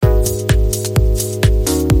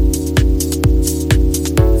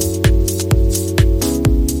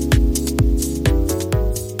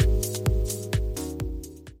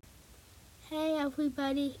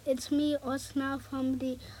everybody. It's me, Osna, from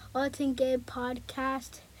the Alton Gay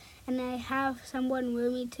podcast, and I have someone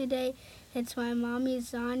with me today. It's my mommy,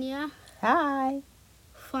 Zania, Hi.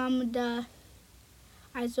 from the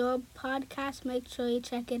Azor podcast. Make sure you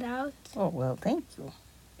check it out. Oh, well, thank you.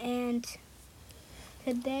 And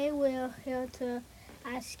today we're here to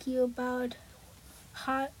ask you about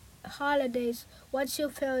holidays. What's your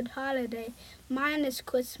favorite holiday? Mine is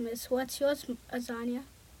Christmas. What's yours, Azania?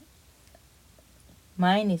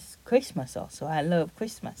 Mine is Christmas also. I love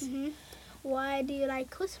Christmas. Why do you like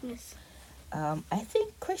Christmas? I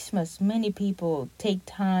think Christmas, many people take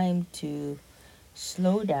time to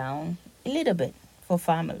slow down a little bit for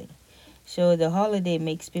family. So the holiday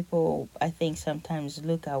makes people, I think, sometimes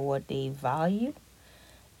look at what they value.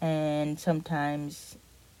 And sometimes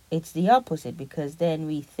it's the opposite because then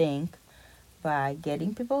we think by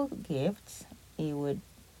getting people gifts, it would,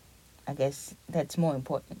 I guess, that's more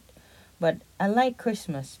important. But I like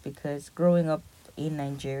Christmas because growing up in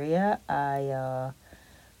Nigeria,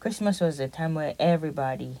 Christmas was a time where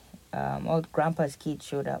everybody, all grandpa's kids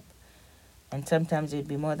showed up, and sometimes it'd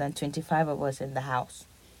be more than 25 of us in the house.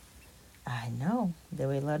 I know there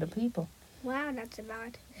were a lot of people. Wow, that's a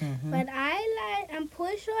lot. Mm-hmm. But I'm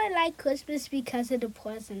pretty sure I like Christmas because of the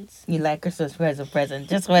presents. You like Christmas as a present?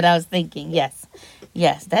 Just what I was thinking. Yes,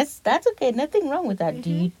 that's okay. Nothing wrong with that.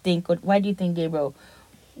 Do you think? Why do you think Gabriel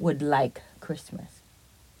would like Christmas?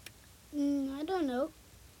 I don't know.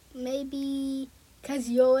 Maybe because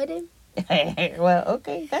you're with him. Well,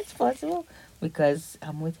 okay, that's possible because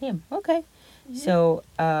I'm with him. Okay. So,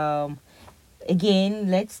 again,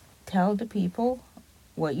 let's tell the people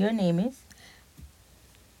what your name is.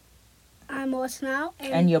 I'm Osnau.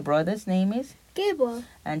 And your brother's name is? Gabriel.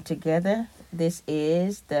 And together, this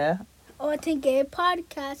is the Alton Gay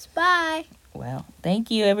podcast. Bye. Well, thank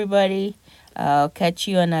you, everybody. I'll catch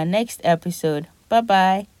you on our next episode.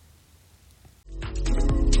 Bye-bye.